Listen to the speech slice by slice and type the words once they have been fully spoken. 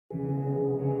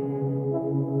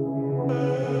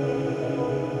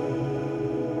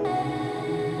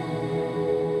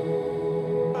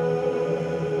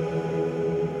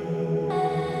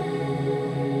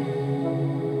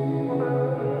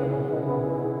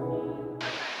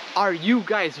Are you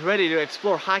guys ready to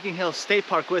explore Hocking Hills State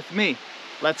Park with me?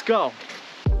 Let's go!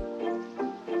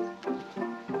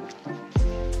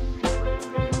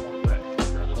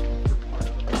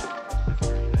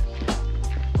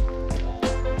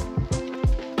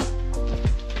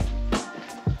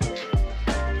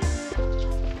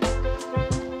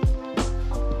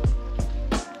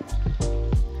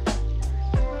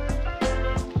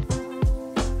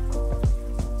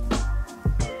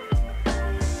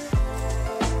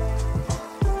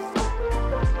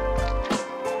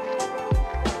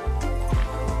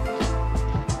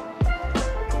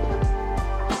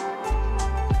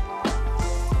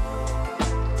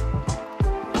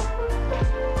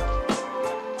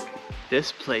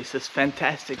 This place is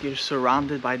fantastic. You're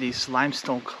surrounded by these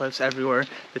limestone cliffs everywhere.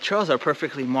 The trails are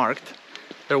perfectly marked,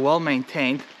 they're well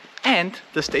maintained, and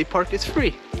the state park is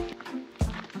free.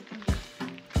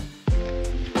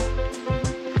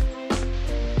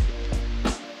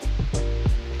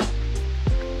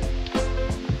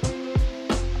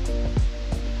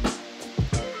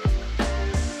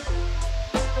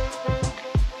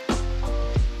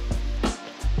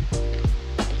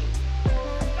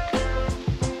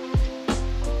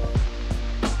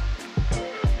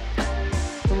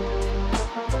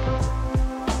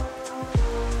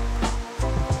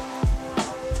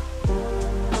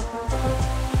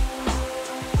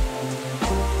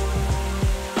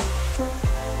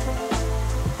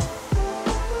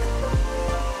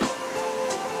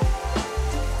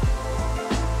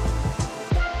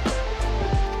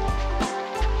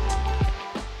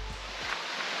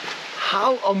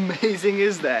 How amazing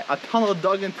is that? A tunnel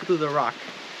dug into the rock.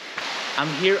 I'm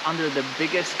here under the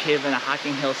biggest cave in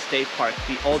Hocking Hills State Park,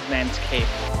 the Old Man's Cave.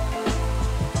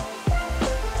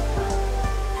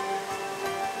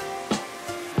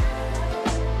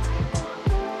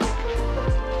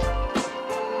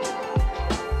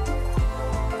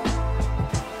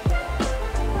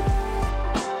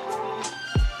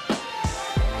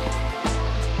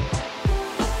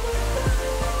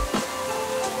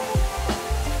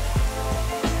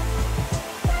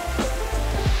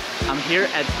 I'm here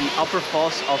at the upper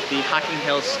falls of the Hocking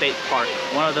Hills State Park,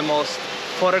 one of the most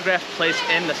photographed places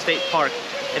in the state park.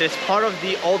 It is part of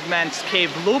the Old Man's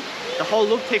Cave loop. The whole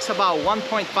loop takes about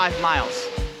 1.5 miles.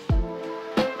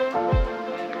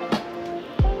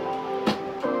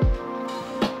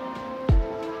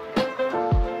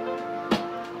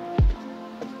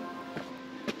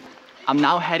 I'm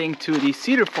now heading to the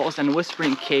Cedar Falls and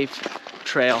Whispering Cave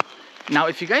trail. Now,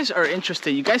 if you guys are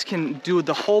interested, you guys can do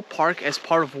the whole park as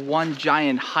part of one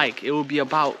giant hike. It will be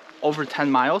about over 10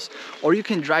 miles, or you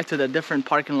can drive to the different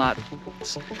parking lots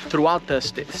throughout the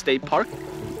state park.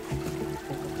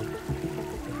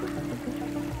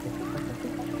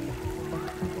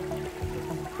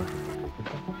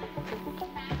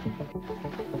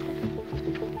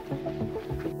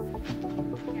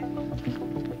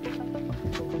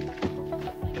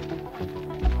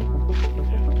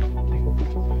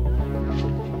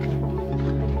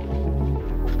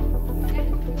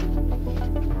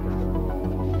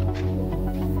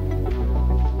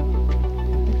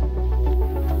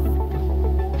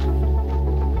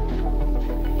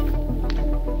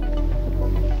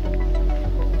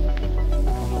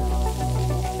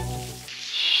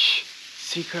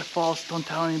 Secret falls, don't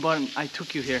tell anybody I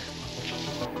took you here.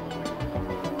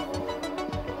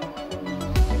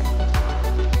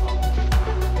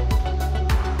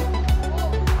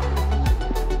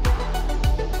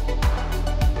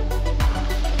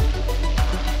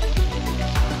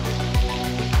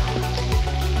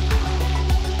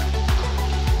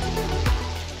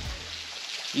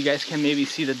 You guys can maybe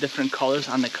see the different colors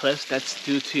on the cliffs. That's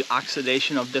due to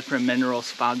oxidation of different minerals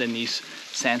found in these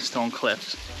sandstone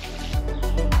cliffs.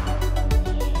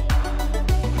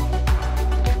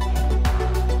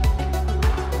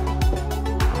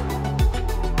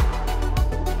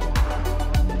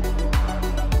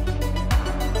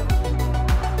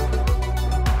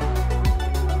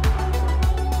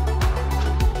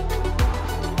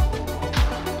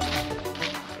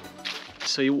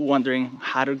 So you're wondering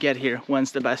how to get here,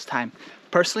 when's the best time?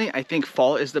 Personally, I think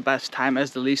fall is the best time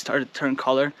as the leaves start to turn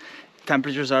color.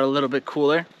 Temperatures are a little bit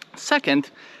cooler. Second,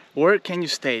 where can you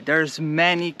stay? There's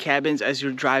many cabins as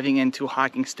you're driving into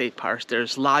Hocking State Park.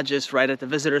 There's lodges right at the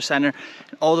visitor center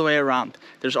and all the way around.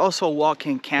 There's also a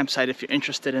walk-in campsite if you're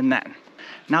interested in that.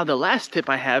 Now the last tip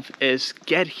I have is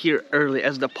get here early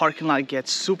as the parking lot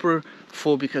gets super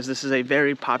full because this is a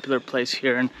very popular place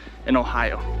here in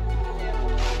Ohio.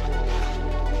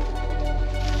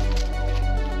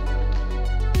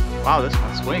 Wow, this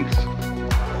one swings.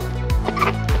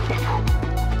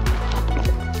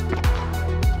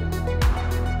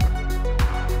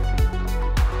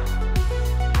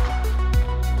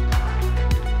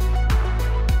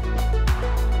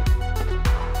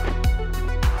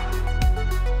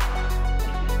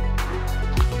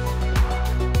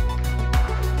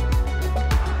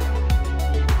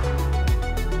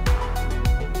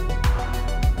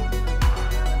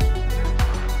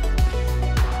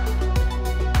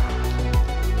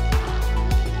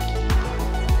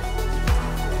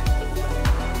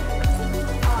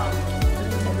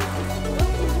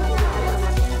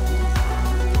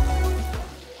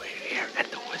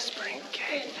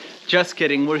 Just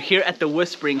kidding, we're here at the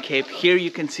Whispering Cave. Here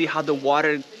you can see how the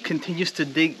water continues to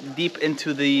dig deep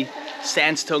into the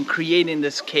sandstone, creating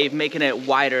this cave, making it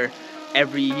wider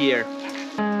every year.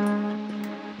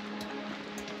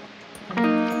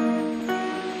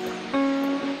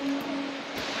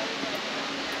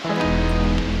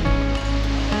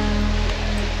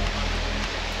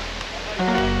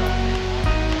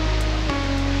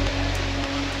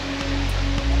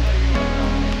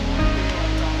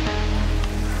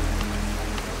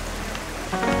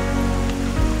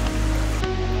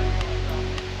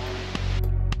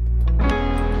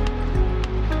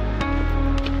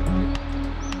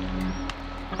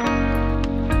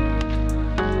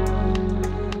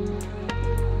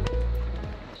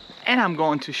 And I'm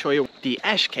going to show you the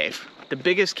Ash Cave, the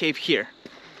biggest cave here.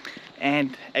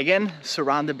 And again,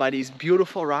 surrounded by these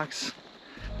beautiful rocks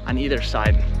on either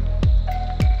side.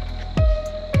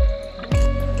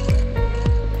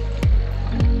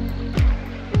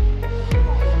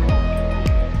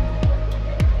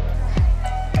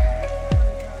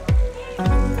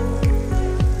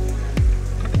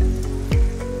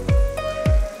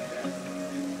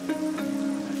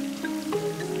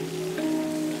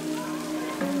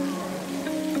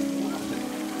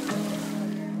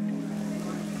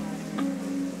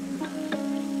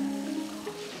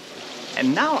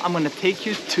 And now I'm gonna take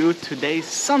you to today's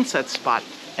sunset spot,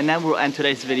 and then we'll end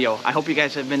today's video. I hope you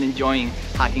guys have been enjoying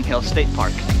Hocking Hills State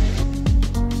Park.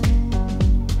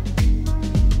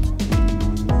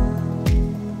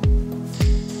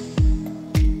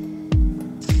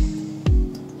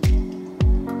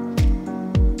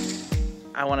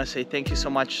 I want to say thank you so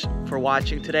much for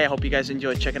watching today. I hope you guys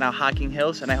enjoyed checking out Hocking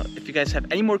Hills, and if you guys have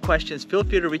any more questions, feel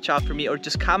free to reach out for me or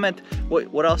just comment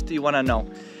what else do you want to know.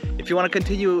 If you want to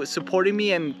continue supporting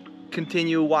me and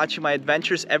continue watching my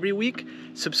adventures every week,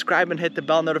 subscribe and hit the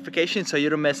bell notification so you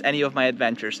don't miss any of my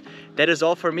adventures. That is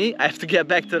all for me. I have to get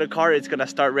back to the car. It's gonna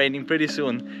start raining pretty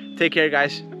soon. Take care,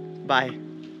 guys. Bye.